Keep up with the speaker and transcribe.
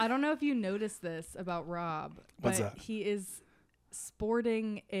I don't know if you noticed this about Rob, What's but that? he is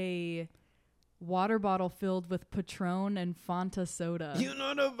sporting a water bottle filled with Patron and Fanta soda. You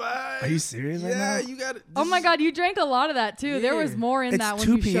know the vibe. Are you serious right now? Yeah, you got it. Oh my God, you drank a lot of that too. There was Yeah. more in It's that when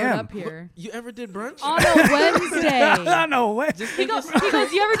 2 you showed p.m. up here. You ever did brunch? On a Wednesday. No way. He goes,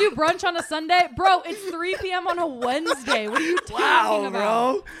 you ever do brunch on a Sunday? Bro, it's 3 p.m. on a Wednesday. What are you talking Wow, about?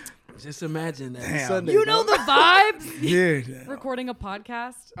 bro. Just imagine that. Damn. Sunday, You know bro. the vibes? Dude. Recording a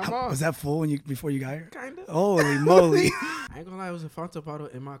podcast. I'm on. Was that full before you got here? Kinda. Holy moly. I ain't gonna lie, it was a Fanta bottle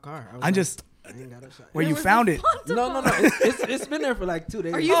in my car. I ain't got a shot. Where you was found a it. Fanta No. bottle. It's been there for like 2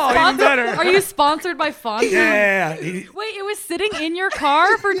 days. Are you Oh, even sponsored? better. Are you sponsored by Fanta? Yeah. Wait, it was sitting in your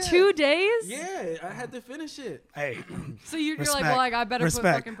car for 2 days? Yeah, I had to finish it. Hey. So you're like, Respect. well, I better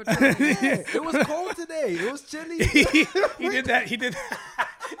Respect. put fucking Patron in Yeah, this. it was cold today. It was chilly. he did that.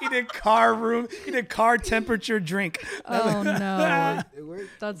 He did car room. He did car temperature drink. Oh, no. It worked.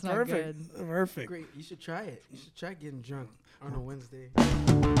 That's not Perfect. good. Perfect. Great. You should try it. You should try getting drunk on a Wednesday.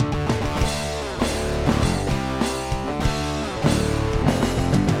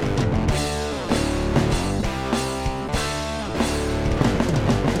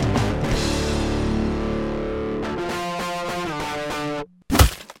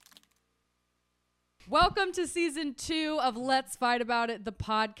 Welcome to season 2 of Let's Fight About It, the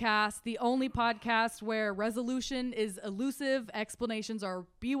podcast, the only podcast where resolution is elusive, explanations are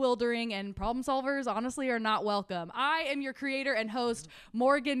bewildering, and problem solvers honestly are not welcome. I am your creator and host,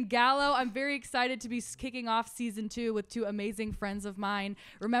 Morgan Gallo. I'm very excited to be kicking off season 2 with 2 amazing friends of mine.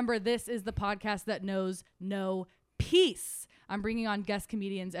 Remember, this is the podcast that knows no peace. I'm bringing on guest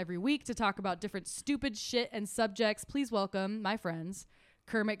comedians every week to talk about different stupid shit and subjects. Please welcome my friends,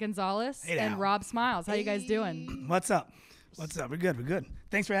 Kermit Gonzalez Hey and now. Rob Smiles. How you guys doing? What's up? What's up? We're good.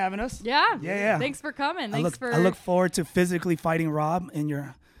 Thanks for having us. Yeah. Yeah. Thanks for coming. I Thanks look forward to physically fighting Rob in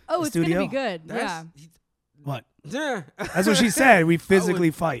your Oh, it's studio. gonna be good. Yeah. What? Yeah. That's what she said. We physically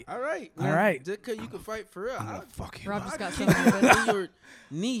fight. All right. All right. Just because you can fight for real. I'm gonna fuck you Rob up. just got kick something. you in your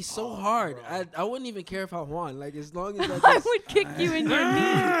knee so hard. I wouldn't even care if I won. Like, as long as I I just... would kick you in your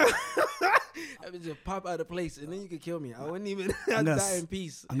knee. I would just pop out of place, and then you could kill me. I wouldn't even I'm gonna die in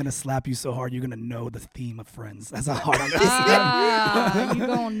peace. I'm gonna slap you so hard you're gonna know the theme of Friends. That's how hard I'm gonna Ah, you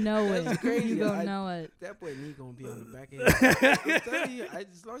gonna know That's it. crazy. You gonna know it. That boy knee gonna be on the back end. I'm telling you,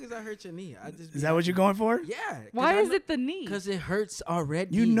 as long as I hurt your knee, I just. Is that what you're going for? Yeah. Why is it the knee? Because it hurts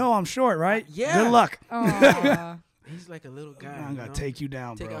already. You know I'm short, right? Yeah. Good luck. Aw. He's like a little guy. I'm gonna take you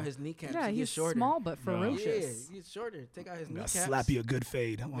down, Take bro. out his kneecaps. Yeah, he he's gets shorter. small but Bro. ferocious. Yeah, he's shorter. Take out his I'm gonna kneecaps. slap you a good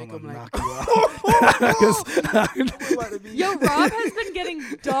fade. I'm Make gonna him knock like- you out. We're about to be- Yo, Rob has been getting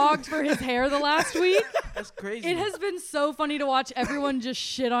dogged for his hair the last week. That's crazy. It has been so funny to watch everyone just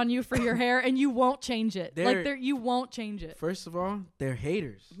shit on you for your hair, and you won't change it. You won't change it. First of all, they're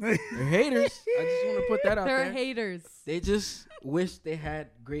haters. They're haters. I just want to put that out They're there. haters. They just wish they had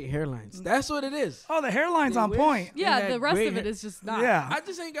great hairlines. That's what it is. Oh, the hairline's They on wish- point. They Yeah, had the rest great of it hair- is just not. Yeah. I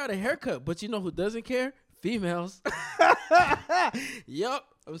just ain't got a haircut, but you know who doesn't care? Females. Yup.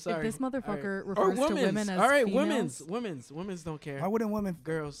 I'm sorry. If this motherfucker All right. refers to women as all right, females. women's don't care. Why wouldn't women?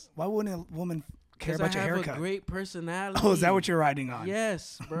 Girls. Why wouldn't a woman care 'Cause about I your have haircut? a great personality. Oh, is that what you're riding on?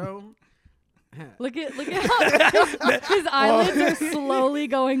 Yes, bro. Look at how his eyelids are slowly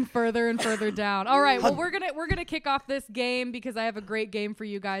going further and further down. All right, well we're gonna kick off this game because I have a great game for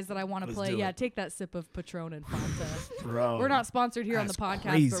you guys that I want to Let's play. do Yeah, it. take that sip of Patron and Fanta. Bro. We're not sponsored here on the That's podcast,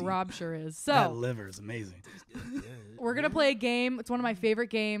 crazy. but Rob sure is. That So liver is amazing. we're gonna play a game. It's one of my favorite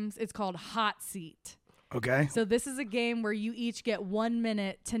games. It's called Hot Seat. Okay. So this is a game where you each get 1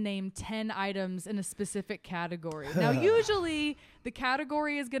 minute to name 10 items in a specific category. Now, usually the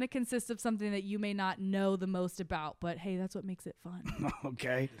category is going to consist of something that you may not know the most about, but hey, that's what makes it fun.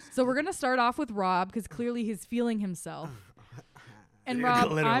 Okay. So we're going to start off with Rob because clearly he's feeling himself. And Rob,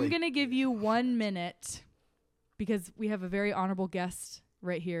 I'm Literally. going to give you 1 minute because we have a very honorable guest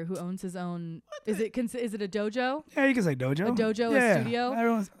right here who owns his own. Is it a dojo? Yeah, you can say dojo. A dojo, a yeah. studio?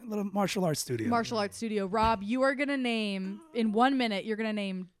 Everyone's a little martial arts studio. Martial arts studio. Rob, you are going to name, in 1 minute, you're going to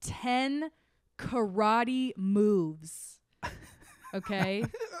name 10 karate moves. Okay?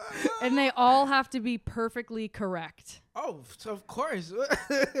 And they all have to be perfectly correct. Oh, of course.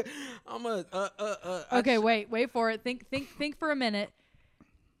 I'm a. Okay, wait for it. Think for a minute.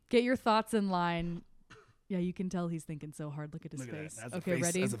 Get your thoughts in line. Yeah, you can tell he's thinking so hard. Look at his Look at face. that. That's Okay, a face,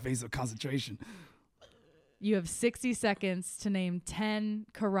 ready? That's a face of concentration. You have 60 seconds to name 10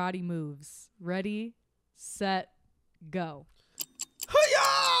 karate moves. Ready, set, go.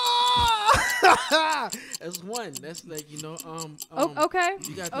 That's one. That's like, Okay.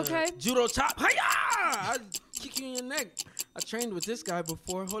 You got Okay. the judo chop. Hiya! kick you in your neck. I trained with this guy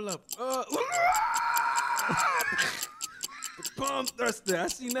before. Hold up. The palm thruster. I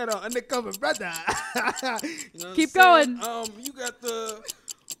seen that on Undercover Brother. You know Keep what I'm going. saying? You got the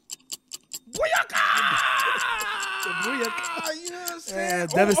Booyaka! You know what I'm saying? Yeah,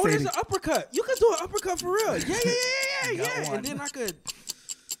 Oh, devastating. there's an uppercut. You could do an uppercut for real. Yeah. Got one. And then I could.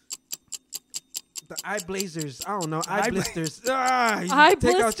 The eye blazers. I don't know. Eye Eye bla- blisters. You Eye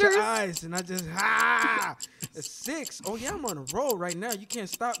take out blisters? your eyes, and I just It's 6. Oh yeah, I'm on a roll right now. You can't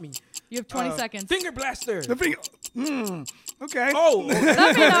stop me. You have 20 seconds. Finger blaster. The finger. Okay. Oh,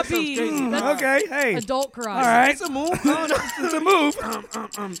 That may not sounds be crazy. that's Okay. Hey. adult karate. All right. It's a move. It's a move.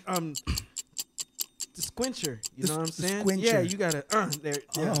 The squincher. You know what I'm saying? squincher. Yeah, you gotta. There.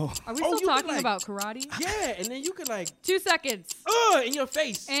 Yeah. Oh. Are we Oh, still you could, talking like- about karate? Yeah, and then you could like 2 seconds. in your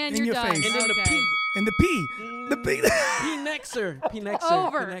face. And In you're your done. face. And then Okay. the P. And the P. The P.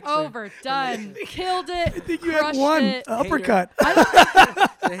 P-nexer. Over, done. Killed it. I think you had crushed one it. uppercut.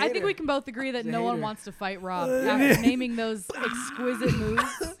 I think we can both agree that The no one hater. wants to fight Rob after naming those exquisite moves.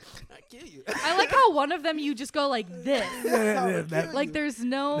 I kill you. I like how one of them you just go like this. That Like there's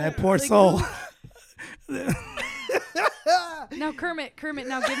no that poor like, soul. Now Kermit,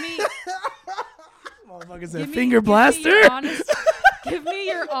 now give me Motherfucker give said me- finger give me blaster. your honest- give me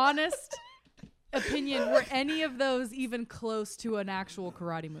your honest opinion. Were any of those even close to an actual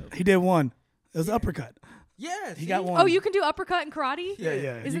karate move? He did one. It was uppercut. Yeah, He got one. Oh, you can do uppercut in karate? Yeah.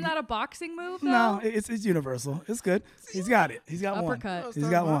 Isn't that a boxing move though? No, it's universal. It's good. He's got it. He's got Uppercut. one. He's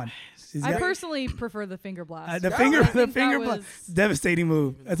got one. He's I got personally prefer the finger blast. the I finger. think The that finger. was- Devastating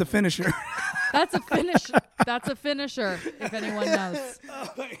move. That's a finisher. That's a finish. That's a finisher, if anyone knows.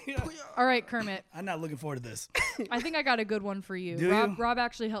 All right, Kermit. I'm not looking forward to this. I think I got a good one for you. Do Rob you? Rob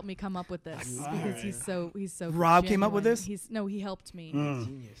actually helped me come up with this because Alright. he's so Rob came up with genuine. this? He helped me.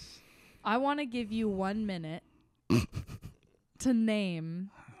 Genius. I want to give you 1 minute to name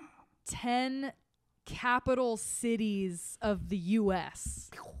 10 capital cities of the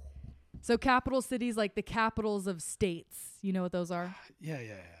US. So capital cities like the capitals of states. You know what those are? Yeah.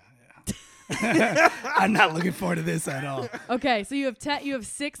 I'm not looking forward to this at all. Okay, so you have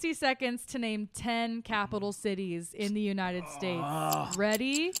 60 seconds to name 10 capital cities in the United States.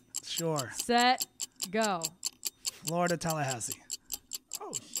 Ready, Sure. set, go. Florida, Tallahassee.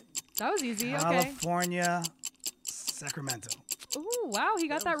 Oh shit. That was easy. Okay. California, Sacramento. Ooh, wow, he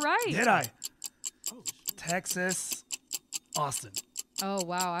got that right. Did I? Oh shit. Texas, Austin. Oh,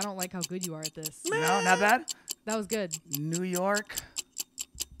 wow, I don't like how good you are at this. No, not bad. That was good. New York.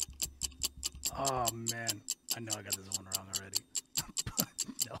 Oh man, I know I got this one wrong already.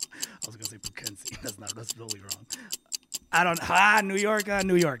 No, I was gonna say Poughkeepsie. That's really wrong. I don't. New York,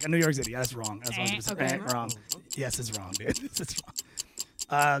 New York City. That's wrong. That's 100% okay. wrong. Yes, it's wrong, dude. It's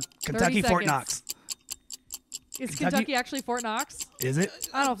wrong. Kentucky, 30 Fort seconds. Knox. Is Kentucky- Kentucky actually Fort Knox? Is it?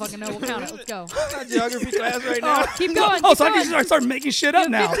 I don't fucking know. We'll count it. Let's go. Not geography class right now. Keep going. Oh, keep so I going. can start making shit up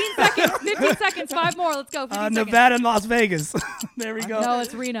now. 15 seconds. 15 seconds. 5 more. Let's go. 15 seconds. Nevada and Las Vegas. There we go. No,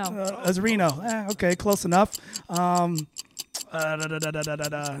 it's Reno. That's Reno. Okay, close enough. The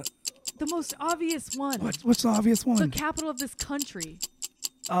most obvious one. What's the obvious The one? capital of this country.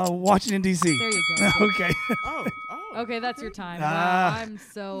 Washington D.C. There you go. Okay. Oh. Okay, that's your time. Ah.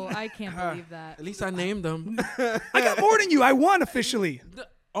 Wow, I can't believe that. At least I named them. I got more than you. I won officially.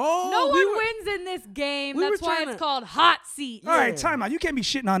 Oh. No we one were- wins in this game. we were That's why trying it's to- called hot seat. All right, time out. You can't be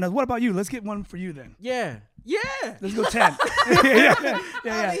shitting on us. What about you? Let's get one for you then. Yeah. Let's go 10.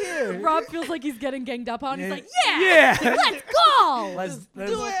 yeah. Here. Rob feels like he's getting ganged up on. He's like, Yeah. let's go. Let's This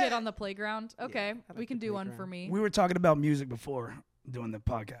do little it. kid on the playground. Okay, we can do one for me. We were talking about music before doing the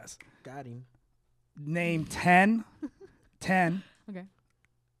podcast. Got him. Name 10 Okay.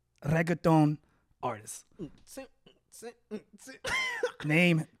 reggaeton artists.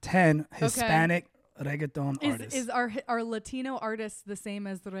 Name 10 Hispanic reggaeton artists. Is our Latino artists the same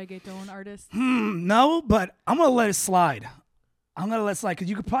as the reggaeton artists? No, but I'm going to let it slide. Because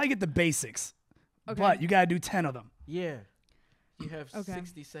you could probably get the basics. Okay. But you got to do 10 of them. Yeah. You have Okay.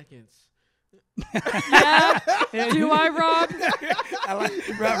 60 seconds. Yeah. Do I, Rob? I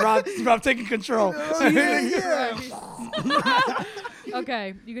like Rob taking control.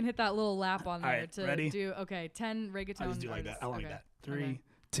 Okay, you can hit that little lap on there Alright, to ready? do. Okay, 10 reggaeton I just do like that. artists. I like Okay. that. 3, Okay.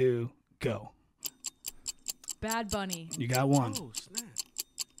 2, go. Bad Bunny, You got one. Oh, snap.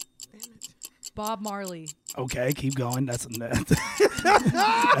 Damn it. Bob Marley, Okay, keep going. That's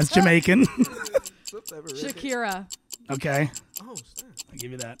Jamaican. Shakira, Okay, Oh, snap. I'll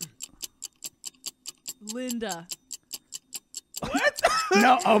give you that. Linda.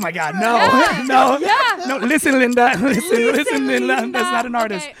 No, oh my God, no, Yeah. no, Yeah. no. Listen, Linda. Listen, Linda. That's not an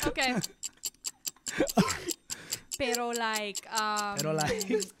artist. Okay. pero like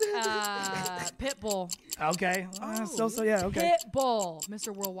Pitbull. Okay. Yeah, okay. Pitbull,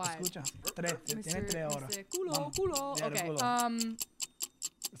 Mr. Worldwide. Escucha. Tiene tres ahora. Mr. Culo. Yeah, Okay. culo.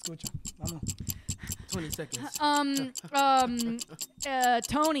 Escucha. Vamos. 20 seconds.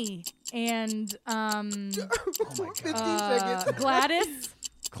 Tony and Oh my God. 15 seconds. Gladys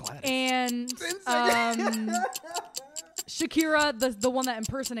Gladys. and Shakira, the one that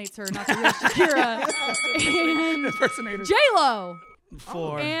impersonates her, not the real Shakira, and Impersonator. J-Lo.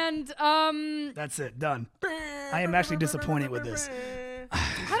 Four. And That's it. Done. I am actually disappointed with this.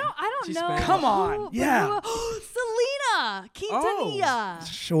 I don't She's know. Spanish. Come on. Yeah. Selena Quintanilla.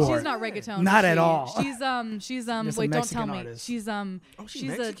 Sure. She's not reggaeton. Not is at she? all. She's Just a wait, don't Mexican tell me. artist. She's she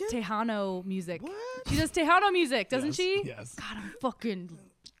she's a Mexican? Tejano music. What? She does Tejano music, doesn't Yes, she? yes. God, I'm fucking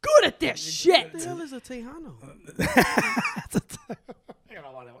good at this shit. What the hell is a Tejano?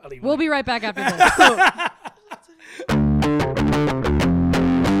 We'll be right back after this.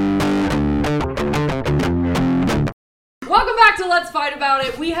 Welcome back to Let's Fight About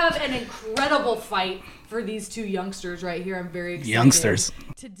It. We have an incredible fight for these two youngsters right here. I'm very excited. Youngsters.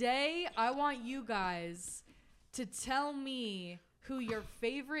 Today, I want you guys to tell me who your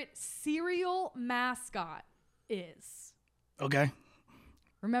favorite cereal mascot is. Okay.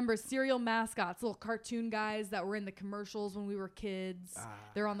 Remember, cereal mascots, little cartoon guys that were in the commercials when we were kids.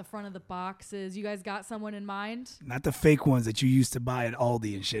 They're on the front of the boxes. You guys got someone in mind? Not the fake ones that you used to buy at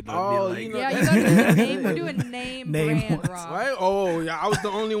Aldi and shit. Oh, Like, you know- Yeah, you guys do name. We're doing name brand, ones. Rob. Right? Oh, yeah, I was the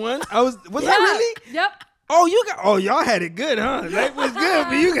only one. Was Yeah. that really? Yep. Oh, y'all had it good, huh? Life was good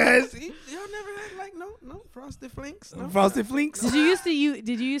for you guys. Y'all never had like no Frosted Flakes. No? Frosted Flakes. Did you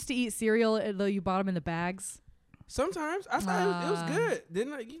used to eat cereal though you bought them in the bags? Sometimes I thought it was good.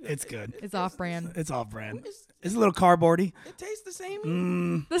 Didn't I? You know, It's good. It's off-brand. It's off brand. It's a little cardboardy. It tastes the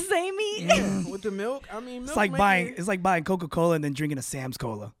same. The same meat. Yeah, with the milk. I mean, milk It's like buying Coca-Cola and then drinking a Sam's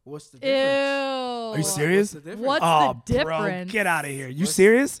Cola. What's the Ew. difference? Are you serious? What's the difference? What's Oh, the bro, difference? get out of here. You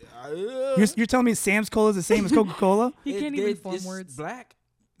serious? You're telling me Sam's Cola is the same as Coca-Cola? He can't even form it's words. Black.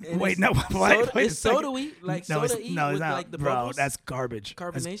 And Wait, it's no, soda, wait a it's second. soda-y, like No, it's soda-y not. with like the Bro, bubbles. that's garbage.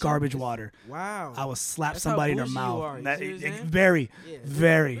 That's Carbonation? garbage It's- water. Wow. I will slap That's how somebody in their bougie you mouth. are. You That- see what I'm saying? very, Yeah.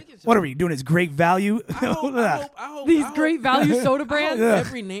 very. Look at What you. are we doing? It's great value. I hope These I hope- great value soda I brands. hope Yeah.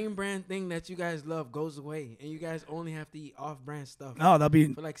 every name brand thing that you guys love goes away, and you guys only have to eat off-brand stuff Oh, that'll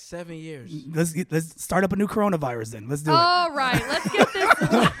be. for like 7 years. Let's start up a new coronavirus then. Let's do it. All right, let's get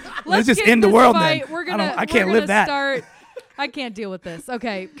this. Let's just get end the this world fight. then. We're gonna. I can't we're live gonna that. Start. I can't deal with this.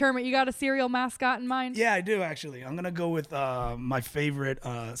 Okay, Kermit, you got a cereal mascot in mind? Yeah, I do actually. I'm gonna go with my favorite,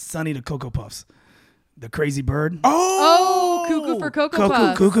 Sonny the Cocoa Puffs, the crazy bird. Oh, cuckoo for Cocoa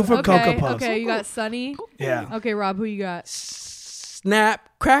Puffs. Cuckoo for okay, Cocoa Puffs. Okay, you got Sunny. Yeah. Okay, Rob, who you got? Snap,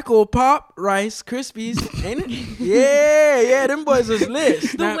 crackle, pop, Rice Krispies, ain't it? Yeah, them boys was lit. The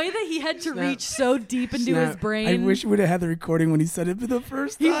Snap, way that he had to snap, reach so deep into his snap. brain. I wish we would have had the recording when he said it for the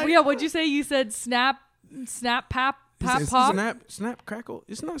first time. Yeah, what'd you say? You said snap, pap, says pop. snap, crackle.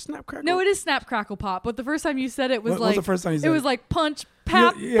 It's not snap, crackle. No, it is snap, crackle, pop. But the first time you said it was What like was the first time you said it was it? like punch,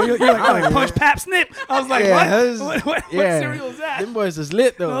 pap. You're like punch, pap, snip. I was like, Yeah, what cereal is that? Them boys is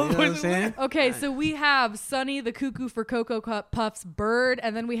lit though. Them You know what I'm boys are saying? Okay, so we have Sunny the Cuckoo for Cocoa Puffs bird,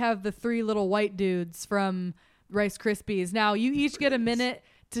 and then we have the three little white dudes from Rice Krispies. Now, you each get a minute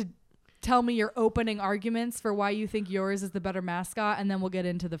to tell me your opening arguments for why you think yours is the better mascot, and then we'll get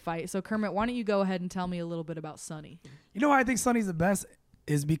into the fight. So, Kermit, why don't you go ahead and tell me a little bit about Sunny? You know why I think Sonny's the best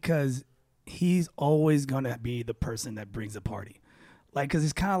is because he's always gonna be the person that brings the party. Like, cause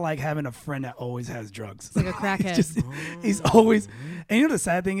he's kind of like having a friend that always has drugs. It's like a crackhead. He's always, and you know the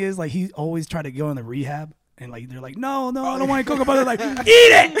sad thing is, like, he always tried to go in the rehab, and like they're like, no, I don't want any Cocoa Puffs. They're like,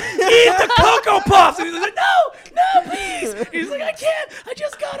 eat the Cocoa Puffs. And he's like, no, please. He's like, I can't. I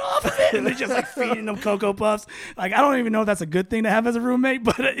just got off of it, and they're just like feeding him Cocoa Puffs. Like, I don't even know if that's a good thing to have as a roommate,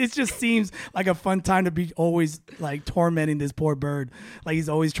 but it just seems like a fun time to be always like tormenting this poor bird. Like, he's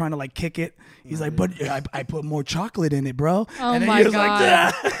always trying to like kick it. He's like, but I put more chocolate in it, bro. Oh and then my he was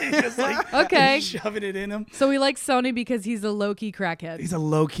God. like, he's just like Okay. shoving it in him. So we like Sunny because he's a low-key crackhead. He's a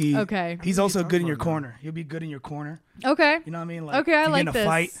low key. Okay. He's also good in your corner. He'll be good in your corner. Okay. You know what I mean? Like, Okay, if I you like get in a this.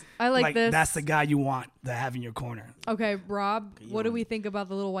 fight, I like this. That's the guy you want to have in your corner. Okay, Rob, what do we think about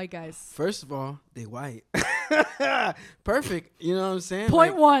the little white guys? First of all, they white. Perfect. You know what I'm saying?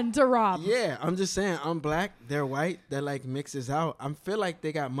 Point Like, one to Rob. Yeah, I'm just saying, I'm black, they're white, that like mixes out. I feel like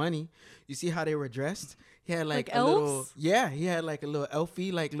they got money. You see how they were dressed? He had like a little, elves? yeah, he had like a little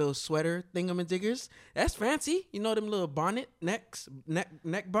elfie, like little sweater thingamajiggers. That's fancy. You know them little bonnet neck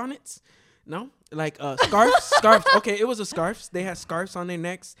bonnets? No? Like scarves. Okay, it was a scarves. They had scarves on their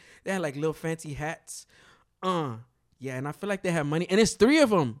necks. They had like little fancy hats. Yeah, and I feel like they have money, and it's 3 of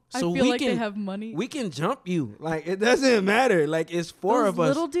them. So I feel we like can they have money. we can jump you. Like it doesn't matter. Like it's 4 Those of us.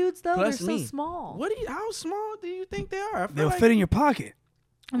 little dudes though, they're plus so me. small. How small do you think they are? I feel They'll like fit in your pocket.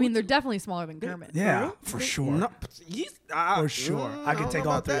 I mean, they're definitely smaller than Kermit. Yeah, for sure. No, For sure. I can don't take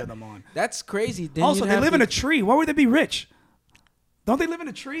know all about 3 that. of them on. That's crazy. Then Also, you'd they have live to- in a tree. Why would they be rich? Don't they live in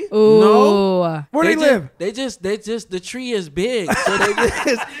a tree? Ooh. No. Where they live? They just the tree is big. So they just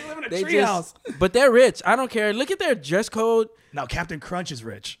They live in a they tree just house. but they're rich. I don't care. Look at their dress code. No, Captain Crunch is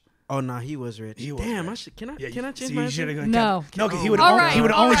rich. Oh no, he was rich. He was Damn, rich. I should can I Yeah, change see, my you should have answer? gone. No. No, because he would All have right, he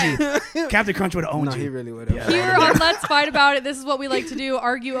would have all owned you. Captain Crunch would have owned No, you. he really would have. Here on Let's Fight About It, this is what we like to do,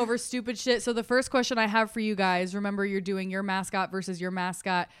 argue over stupid shit. So the first question I have for you guys, remember you're doing your mascot versus your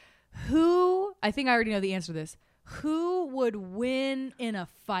mascot. I think I already know the answer to this. Who would win in a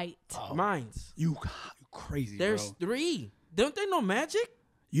fight? Mines. You crazy, There's bro. 3. Don't they know magic?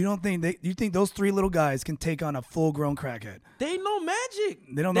 You don't think you think those 3 little guys can take on a full-grown crackhead? They know magic.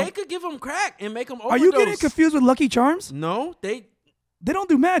 They don't know. They could give them crack and make them overdose. Are you getting confused with Lucky Charms? No, they They don't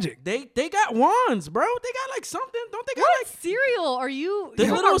do magic. got wands, bro. They got like something. Don't they got What like cereal are you? The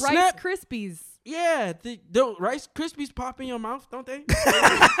You're little about Rice snap- Krispies. yeah, the Rice Krispies pop in your mouth, don't they?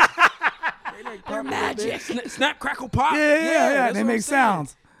 They like pop a little bit. Snap, crackle, pop. Yeah. that's They what make I'm saying.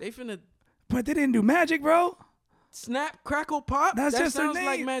 sounds. They finna But they didn't do magic, bro. snap, crackle, pop. That's that just their sounds name.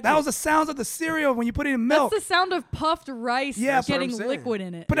 like magic. That was the sounds of the cereal when you put it in milk. That's the sound of puffed rice Yeah, that's what getting I'm saying. liquid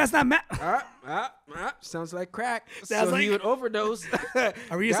in it. But that's not Sounds like crack. Sounds so like- he would overdose.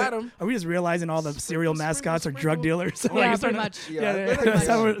 Are we just Got him. are we just realizing all the cereal mascots are drug dealers? Yeah, it's pretty starting much. to- Yeah, Yeah, pretty Is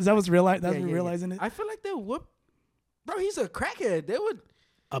that much. what- is that what's realizing? That's Yeah, what yeah, realizing yeah. it. I feel like they'll whoop. Bro, he's a crackhead. They would.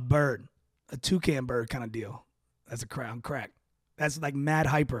 A bird, a toucan bird kind of deal. That's a crack. That's like mad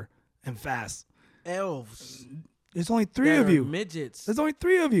hyper and fast. Elves. There's only 3 that of are you. Midgets. There's only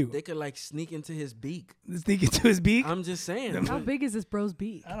 3 of you. They could like sneak into his beak. Sneak into his beak. I'm just saying. How big is this bro's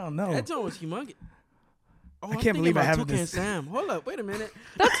beak? I don't know. That joint was humongous. Oh, I'm can't thinking believe I about haven't Toucan been- Sam. Hold up, wait a minute.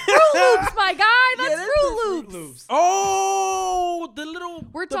 That's Fruit Loops, my guy. That's Fruit Loops. Oh, the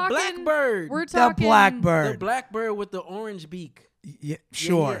We're the talking blackbird. We're The talking the blackbird. blackbird with the orange beak. Yeah,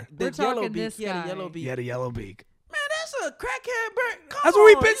 sure. Yeah, the We're yellow talking beak. this Yeah, guy. the yellow beak. Yeah, the yellow beak. Man, that's a crackhead bird. Come That's where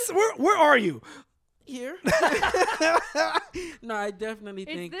we've on. been. Where are you? Here. No, I definitely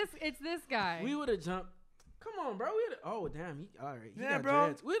think It's this guy. we would have jumped. Come on, bro. Oh, damn. All right. He Yeah, got bro.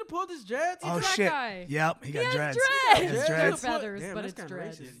 dreads. We'd have pulled his dreads. Oh black shit. guy. Yep, he got has dreads. dreads. He has Yeah, dreads. they're feathers, Damn, but that's it's kinda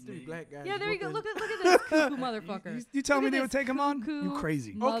dreads. racist. 3 black guys. Yeah, there you go. whooping. Look at this cuckoo motherfucker. You tell Look me at they would this take him on? cuckoo You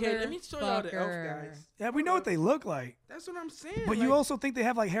crazy. Okay, let me show y'all the elf motherfucker. guys. Yeah, we know what they look like. That's what I'm saying. But you also think they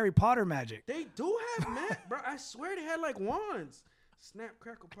have like Harry Potter magic. They do have bro. I swear they had like wands. Snap,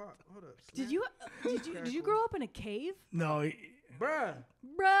 crackle, pop. Hold up. Did Snap. you grow up in a cave? No, Bruh.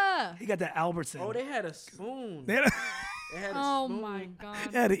 Bruh. he got that Albertson. Oh, they had a spoon. They had to, They had a Oh spoon. my god.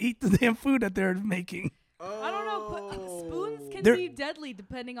 they had to eat the damn food that they're making. Oh. I don't know. But spoons can They're- be deadly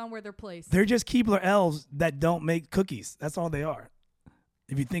depending on where they're placed. They're just Keebler elves that don't make cookies. That's all they are.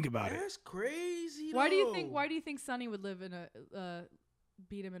 If you think about it. That's crazy. Why do you though. think? Why do you think Sonny would live in a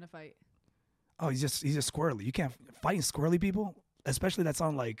beat him in a fight? Oh, he's just squirrely. You can't fighting squirrely people, especially that's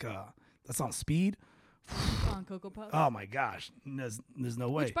on speed. On Cocoa Puffs. Oh my gosh, there's no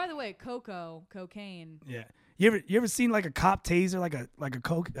way. Which, by the way, cocaine. Yeah. You ever seen like a cop taser like a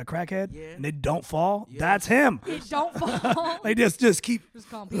crackhead? Yeah. And they don't fall? Yeah. That's him. It don't fall. They just keep. Just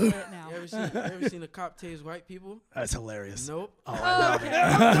call people it now. You ever seen a cop tase white people? That's hilarious. Nope. Oh, I love okay.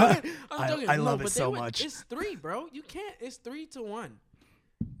 it. I'm joking. I No, love but it they so would- much. It's 3, bro. You can't. It's 3-1,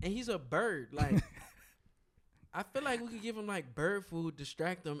 and he's a bird. Like, I feel like we could give him like bird food,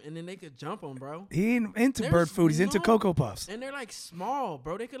 distract him, and then they could jump him, bro. He ain't into There's bird food. He's into no- Cocoa Puffs. And they're like small,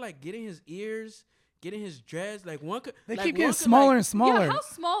 bro. They could like get in his ears, get in his dreads. Like one could. They like, keep one getting could, smaller like- and smaller. Yeah, how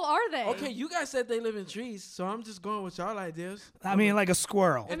small are they? Okay, you guys said they live in trees, so I'm just going with y'all ideas. I mean, like a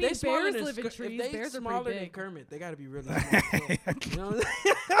squirrel. I If mean, they smaller bears than live in Sk- trees. If they Bears are smaller pretty than big. Kermit, they gotta be really small. You know what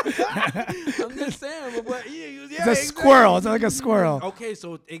I'm saying? I'm just saying, but what? Yeah, It's yeah, a exactly. squirrel. It's like a squirrel. Okay,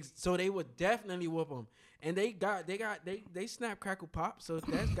 so they would definitely whoop them, and they snap, crackle, pop. So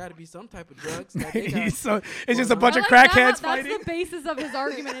that's got to be some type of drugs. That they got. So it's just a bunch I of like crackheads That's fighting. the basis of his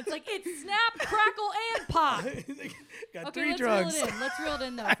argument. It's like it's snap, crackle, and pop. Got Okay, 3 let's drugs. reel it in. Let's reel it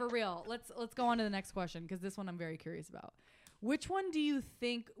in though, for real. Let's go on to the next question because this one I'm very curious about. Which one do you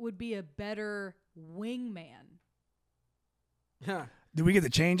think would be a better wingman? Huh. Do we get to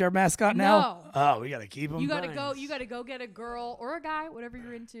change our mascot now? Oh, we gotta keep him. You gotta go. You gotta go get a girl or a guy, whatever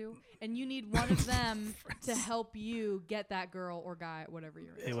you're into, and you need one of them to help you get that girl or guy, whatever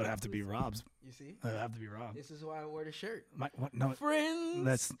you're into. It would have to be Rob's. You see? It would have to be Rob. This is why I wear the shirt. No, Friends.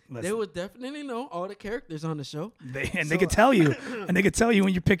 let's They would definitely know all the characters on the show. they could tell you, and they could tell you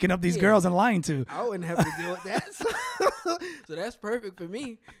when you're picking up these girls and lying to. I wouldn't have to deal with that. So that's perfect for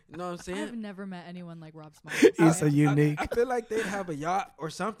me. You know what I'm saying? I've never met anyone like Rob Smiley. He's so unique. I feel like they'd have a yacht or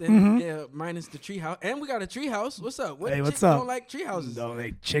something. Yeah, minus the tree house. And we got a tree house. What's up? What Hey, what's chicks up? don't like tree houses? No,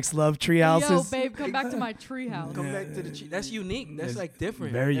 chicks love tree Yo, houses. babe, come back to my treehouse. Come back to the tree. That's unique. That's It's like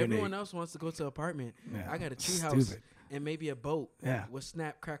different. very Everyone unique. else wants to go to an apartment. Yeah, I got a tree house stupid. and maybe a boat. Yeah. With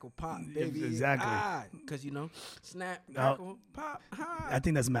snap, crackle, pop, baby. Exactly. Because snap, crackle, pop. I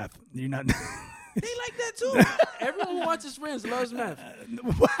think that's meth. You're not. They like that too. Everyone who watches Friends loves meth.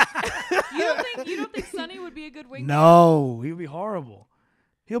 You don't think Sonny would be a good wingman? No, he'd be horrible.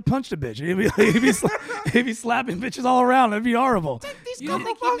 He'll punch the bitch. He'd be slapping bitches all around. It'd be horrible. You don't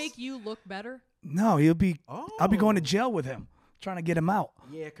think he'd make you look better? No, he'll be. I'll be going to Oh. jail with him, trying to get him out.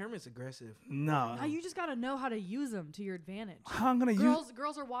 Yeah, Kermit's aggressive. No, No, you just gotta know how to use them to your advantage. how I'm gonna use.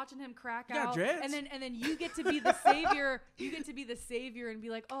 Girls are watching him crack You got out, dreads? and then you get to be the savior. You get to be the savior and be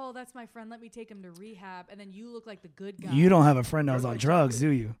like, "Oh, that's my friend. Let me take him to rehab." And then you look like the good guy. You don't have a friend that was on like drugs,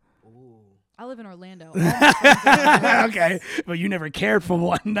 chocolate. do you? Ooh. I live in Orlando. Okay, but you never cared for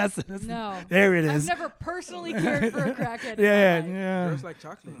one. That's No. There it I've is. never personally cared for a crackhead. Yeah, in my life. yeah. Girls like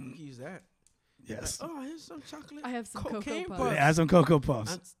chocolate. You can use that. Yes. Oh, here's some chocolate. I have some cocaine Cocoa puffs. Puffs. Have some Cocoa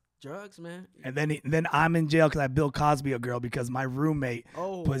Puffs. That's drugs, man. And then I'm in jail because I Bill Cosby a girl because my roommate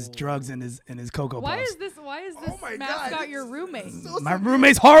Oh. puts drugs in his Cocoa Why Puffs. is this? Why is this Oh my mascot God, your roommate? My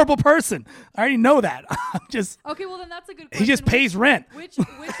roommate's a horrible person. I already know that. I'm just Okay, well then that's a good question. he just pays rent. Which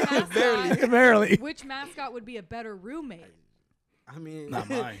mascot? Barely. Which mascot would be a better roommate? I mean, Not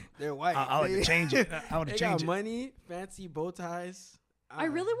mine. they're white. I would change it. I would They change got it. money, fancy bow ties. I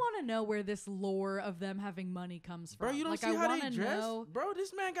really want to know where this lore of them having money comes from. Bro, you don't like, see I how wanna they dress? know Bro,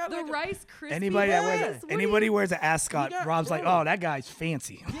 this man got the like Rice Krispies. Anybody that wears What do anybody you- wears an ascot, You got- Rob's like, bro. oh, that guy's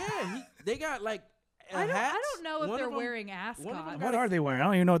fancy. Yeah, they got like I hats. don't know if One they're of 'em- wearing one of 'em ascot. got What are they wearing? I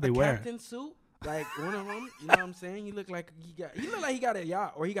don't even know what they a wear. captain suit. Like one of them, you know what I'm saying? He look like he look like he got a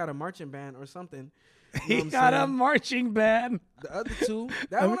yacht or he got a marching band or something. You know He what I'm got a saying? marching band. The other two.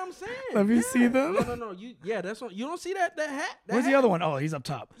 That's what I'm saying. let me Yeah. see them. No. That's what you don't see that hat. That Where's the hat? other one? Oh, he's up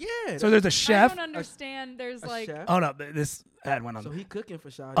top. Yeah. So there's a I chef. don't understand. There's a like chef. Oh no, this ad went on. So he cooking for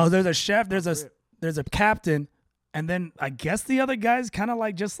Shawty. Oh, there's a chef. There's Rip. a captain, and then I guess the other guy's kind of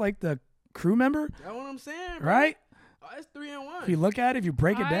like just like the crew member, That's what I'm saying. Bro. right? Oh, that's 3 and 1. If you look at it, if you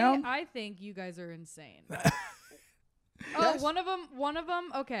break it down, I think you guys are insane. That's- one of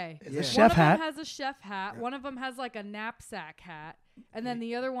them. Okay. it's Yeah. a One chef of hat. them has a chef hat. One of them has like a knapsack hat, and then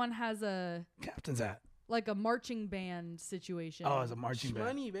the other one has a Captain's hat. like a marching band situation. Oh, it's a marching band.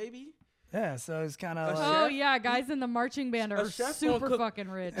 Money, baby. Yeah, so it's kind A of. Oh chef? yeah, guys in the marching band are A chef super gonna cook- fucking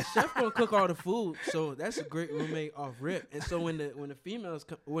rich. The chef gonna cook all the food, so that's a great roommate off rip. And so when the females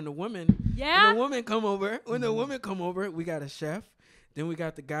when the women Yeah? come over, we got a chef. Then we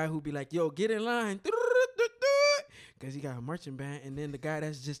got the guy who be like, "Yo, get in line," because he got a marching band. And then the guy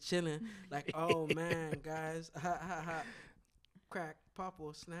that's just chilling, like, "Oh man, guys, ha ha ha, crack,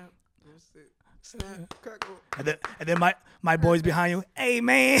 popple, snap, that's it. Snap, crackle." And then my boys behind you. Hey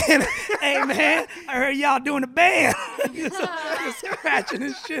man, hey man, I heard y'all doing the band. just scratching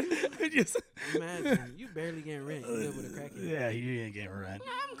and shit. Just, Imagine you barely getting rent. You live with a crackhead. yeah, you ain't getting rent.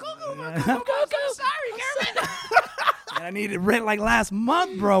 I'm Coco. I'm sorry, Kermit. I needed rent like last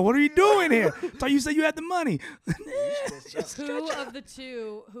month, bro. What are you doing here? Thought you said you had the money. Who of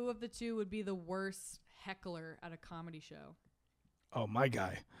the two would be the worst heckler at a comedy show? Oh, my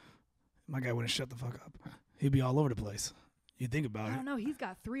guy. My guy wouldn't shut the fuck up. He'd be all over the place. You think about I it. don't know. He's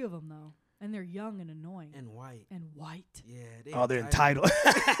got 3 of them though, and they're young and annoying And white. and white. Yeah. Oh, they're entitled.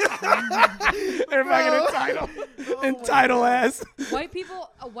 They're fucking entitled. Oh Entitled ass. White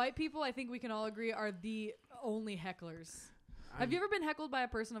people. I think we can all agree are the only hecklers. Have you ever been heckled by a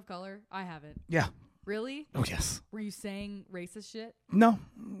person of color? I haven't. Yeah. Really? Oh, yes. Were you saying racist shit? No,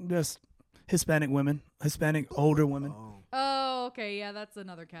 just Hispanic women. Hispanic older women. Oh. Oh, okay. Yeah, that's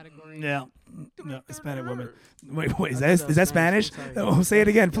another category. Yeah. No, Hispanic women. Wait, is I that thought is that Spanish? I'm sorry. Oh, say it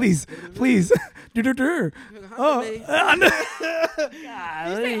again, please. Please. Oh. Did you say andale?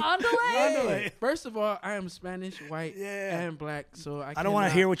 Andale. First of all, I am Spanish, white, Yeah. and black, so I don't want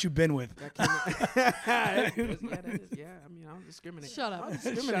to hear what you've been with. I mean, I don't discriminate. Shut up. I don't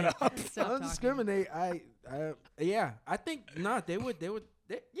discriminate. Shut up. Stop I don't talking. discriminate. I think they would.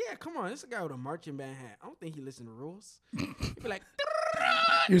 Yeah, come on. This is a guy with a marching band hat. I don't think he listen to rules. He'd be like,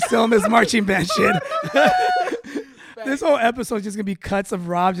 You're still in this marching band shit. This whole episode is just gonna be cuts of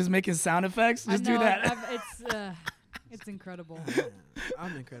Rob just making sound effects. Just do that. It's incredible.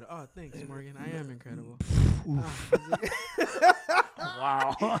 I'm incredible. Oh, thanks, Morgan. I am incredible.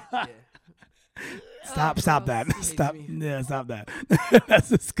 Wow. Yeah. Stop that. Stop. me. Yeah, stop that. That's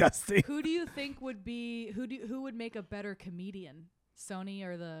disgusting. Who do you think would be who would make a better comedian? Sony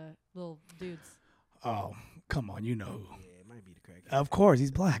or the little dudes? Oh, come on, you know who. Yeah, it might be the crack. Of course,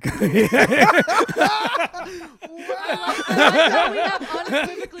 he's black. I like that we have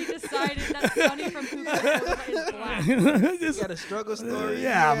unequivocally decided that Sonny from Cougar is black. You got a struggle story?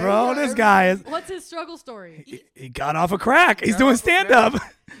 Yeah, bro. This guy is. What's his struggle story? He got off of crack. He's Got doing off of stand crack. up.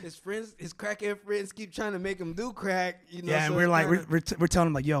 His crackhead friends keep trying to make him do crack. You know, Yeah, and so we're it's like, kinda- we're telling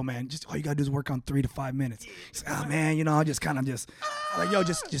him like, yo, man, just all you gotta do is work on 3 to 5 minutes. He's like, oh man, you know, I'll just kind of just like, yo,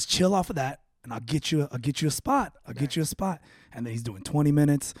 just chill off of that, and I'll get you a spot. I'll get you a spot. And then he's doing 20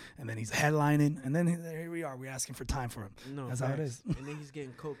 minutes, and then he's headlining, and then here we are. We're asking for time for him. No, That's how it facts. is. And then he's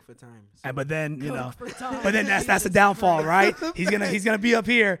getting coke for time. So. And but then you know, For time. but then that's the downfall, right? He's gonna be up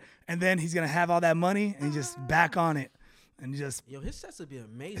here, and then he's gonna have all that money, and he's just back on it, and just Yo, his sets would be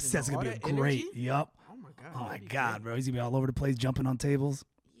amazing. it says though. gonna All be that great. energy? Yup. Oh my god. Oh my that'd be God, great. bro, he's gonna be all over the place, jumping on tables.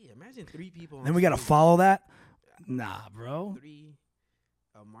 Yeah, imagine 3 people. Then on we gotta stage. follow that. Nah, bro. 3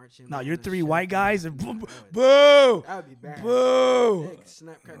 marching. No, band, you're a 3 chef, white and- guys. That And would- boo, That would be bad. boo. They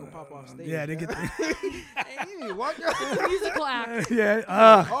snap, crackle, pop off stage. Yeah, they bro. get. Hey, you need to walk out. Musical act.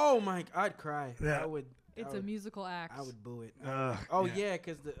 Yeah. Oh my! I'd cry. Yeah. I would. It's I a would, musical act. I would boo it. Ugh, Oh yeah. yeah,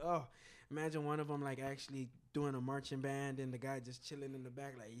 cause imagine one of them like actually doing a marching band and the guy just chilling in the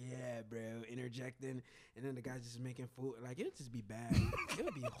back like, yeah, bro, interjecting, and then the guy just making food. Like it'd just be bad. It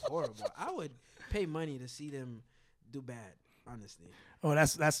would be horrible. I would pay money to see them do bad. Honestly. Oh,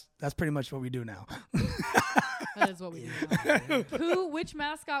 that's pretty much what we do now. That is what we do. Now. Which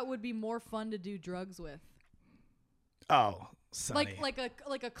mascot would be more fun to do drugs with? Oh, Sonny. Like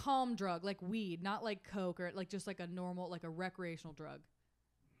a calm drug, like weed, not like coke or like just like a normal, like a recreational drug,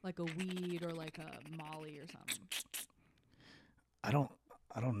 like a weed or like a Molly or something. I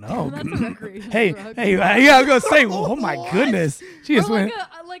don't know. That's a recreational hey, drug. hey, yeah, I was gonna say, oh my goodness, she Or just went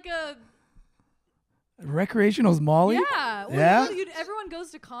like a recreational's Molly. yeah. Well, Yeah? everyone goes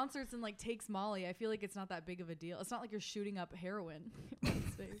to concerts and like takes Molly. I feel like it's not that big of a deal. It's not like you're shooting up heroin.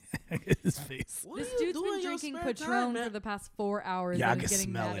 His face. What This are you dude's doing been in your drinking spare Patron time, man? for the past 4 hours Yeah, I and can is getting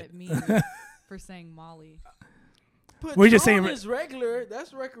smell mad it. at me for saying Molly. We're just saying Patron is regular.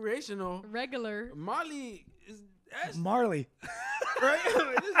 That's recreational. Regular. Molly is that's Marley. right.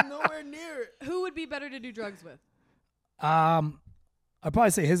 It's nowhere near it. Who would be better to do drugs with? I'd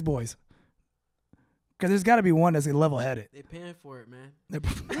probably say his boys. Because there's got to be one that's level-headed. They paying for it, man. Man,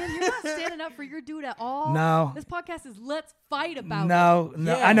 you're not standing up for your dude at all. No. This podcast is Let's Fight About It. No,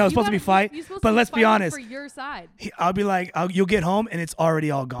 Yeah. I know it's You supposed to be gotta- fight, you're supposed but to be let's be fighting honest. for your side. I'll be like, you'll get home and it's already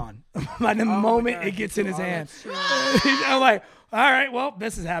all gone. By the my moment God, it gets you in his do all hand, that True. I'm like, all right, well,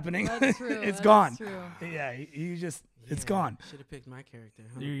 this is happening. That's true. It's That gone. is true. Yeah, you just, it's Yeah, gone. Should have picked my character.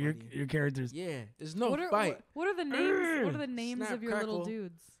 Huh, Your buddy? your characters. Yeah, there's no What are, fight. what are the names? What are the names Snap, of your little crackle.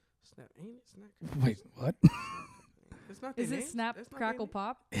 dudes? Snap, ain't it? Snap. Wait, what? That's not Is their it names? Snap, That's not Crackle, their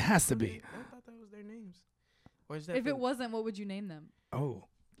Pop? It has to names? be. I thought that was their names. Or is that If the- it wasn't, what would you name them? Oh,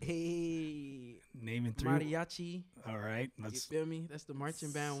 Hey, naming 3. mariachi. All right, You let's. feel me? That's the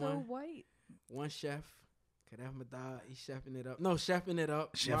marching band so one. white. One chef. Kadamada, he's chefing it up. No, chefing it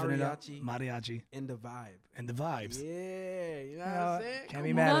up. Chefing it up, mariachi. mariachi, And the vibe. and the vibes. Yeah, you know what Yeah, I'm saying? can't be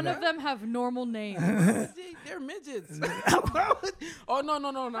Come mad at on, None of them have normal names. They're midgets. Oh no,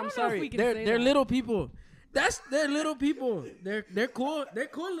 know I'm if sorry. we can They're say they're that. little people. They're little people. They're cool. They're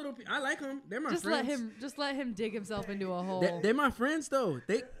cool little people. I like them. They're my just friends. let him dig himself into a hole. They're my friends though.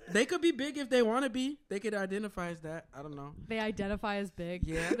 They could be big if they want to be. They could identify as that. I don't know. They identify as big.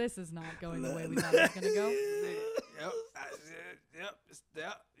 Yeah. This is not going the way we thought it was gonna go. Yep.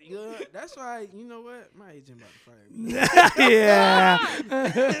 Yeah, that's why. You know what? My agent about to fire me. Yeah.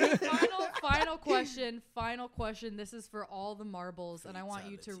 Final question. Final question. This is for all the marbles, and I want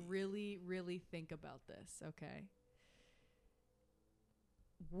you to Fatality. really, really think about this. Okay.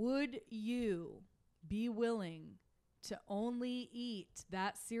 Would you be willing to only eat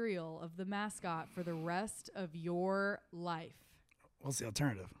that cereal of the mascot for the rest of your life? What's the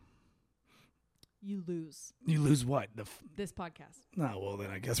alternative? You lose You lose what? this podcast. No, well then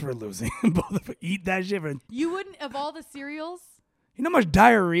I guess we're losing. Both of us. Eat that shit. You You wouldn't, of all the cereals, know how much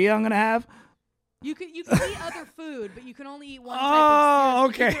diarrhea I'm gonna have? you could eat other food, but you can only eat one type Oh,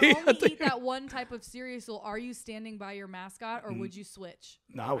 of cereal. If okay. you could only eat that one type of cereal. Are you standing by your mascot, or would you switch?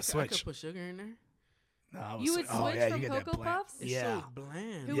 No, I would I switch. could put sugar in there. No, I You would switch you from get that Cocoa bland. Puffs? It's Yeah. so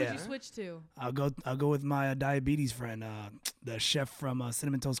bland. Who Yeah. would you switch to? I'll go with my diabetes friend, the chef from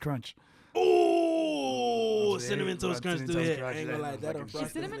Cinnamon Toast Crunch. Oh, Yeah, Cinnamon Toast Crunch Cinnamon do Toast it. Crunch, I ain't gonna that lie, that or motherfucker. Is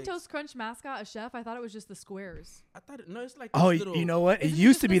Frosted Cinnamon Flakes. Toast Crunch mascot a chef? I thought it was just the squares. I thought no, it's like Oh, this little, you know what? It Isn't it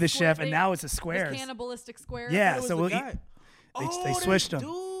used just to be the the square chef, and thing? now it's the The squares. cannibalistic squares. Yeah, It was so the we'll guy. eat. They Oh, switched 'em.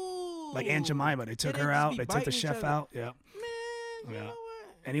 do. Like Aunt Jemima, they took Yeah, her just out. be They took the biting each chef other. out. Yeah. Man, you Yeah. know what?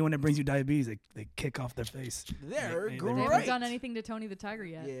 Anyone that brings you diabetes, they kick off their face. They're They- They great. haven't done anything to Tony the Tiger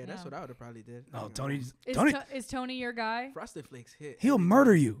yet. Yeah, that's what I would have probably did. No, Tony. Tony, Is Tony your guy? Frosted Flakes hit. he'll every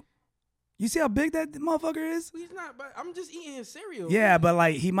murder time. you. You see how big that motherfucker is? He's not, but I'm just eating his cereal. Yeah, but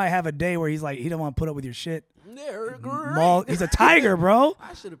like he might have a day where he's like he don't want to put up with your shit. They're great. Maul, he's a tiger, bro.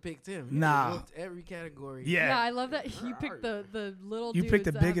 I should have picked him. He Nah. whooped every category. Yeah, I Yeah, love that you picked the little. you picked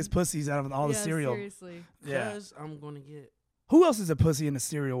the dudes that biggest have- pussies out of all the yeah, cereal. Seriously. Yeah. Because I'm gonna get. Who else is a pussy in the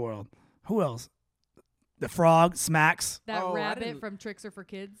cereal world? Who else? The frog, Smacks. That Oh, I rabbit didn't- from Tricks Are for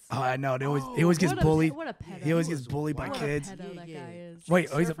Kids. Oh, I know. He always Oh, gets What a bullied. What a pedo. He always He gets was bullied by wild. kids. What a pedo that Yeah, guy yeah. is. Wait,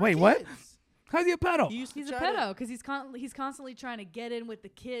 oh, Surfer wait, what? Kids. How's he a pedo? He used to He's a try to- pedo because he's constantly trying to get in with the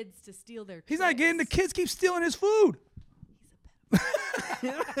kids to steal their. He's not getting the tricks. kids keep stealing his food.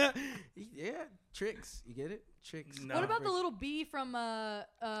 Yeah, tricks. You get it? Tricks. No. What about the little bee from the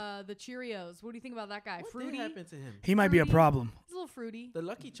Cheerios? What do you think about that guy? What Fruity. did happen to him? He might be a Fruity. problem. He's a little fruity. The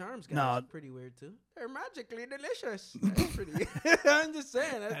Lucky Charms guy No. is pretty weird too. They're magically delicious. That's pretty. I'm just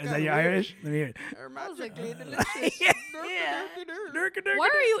saying. That's Is kinda that your weird. Irish? Let me hear it. They're That was like- magically delicious. Yeah. Why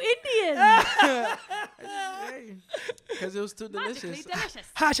are you Indian? Because it was too Magically delicious. delicious.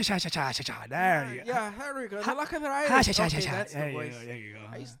 Ha sha sha sha sha sha sha. There you go. Yeah, Harry, the luck of the Irish. Ha sha sha Okay, sha sha. that's the There you voice. go. There you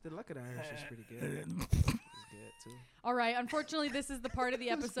I go. used to the luck of the Irish is pretty good. Uh, It's good too. All right. Unfortunately, this is the part of the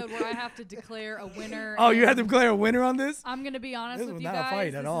episode where I have to declare a winner. Oh, you and had to declare a winner on this? I'm gonna be honest This with was you not a guys.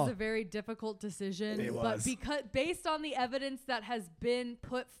 fight This at all. is a very difficult decision, It but was. because based on the evidence that has been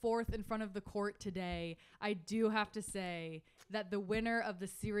put forth in front of the court today, I do have to say that the winner of the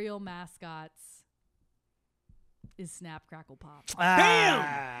cereal mascots is Snap Crackle Pop.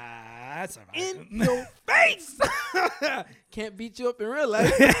 Ah, that's all right. In your face! Can't beat you up in real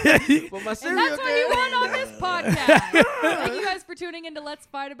life. But my And cereal that's what he can. won on this podcast. Thank you guys for tuning in to Let's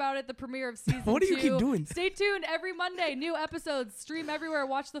Fight About It, the premiere of season 2. What do you keep doing? Stay tuned every Monday. New episodes. Stream everywhere.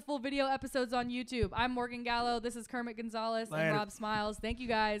 Watch the full video episodes on YouTube. I'm Morgan Gallo. This is Kermit Gonzalez Later. and Rob Smiles. Thank you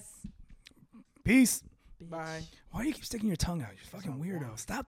guys. Peace. Bye. Why do you keep sticking your tongue out? You fucking weirdo. Stop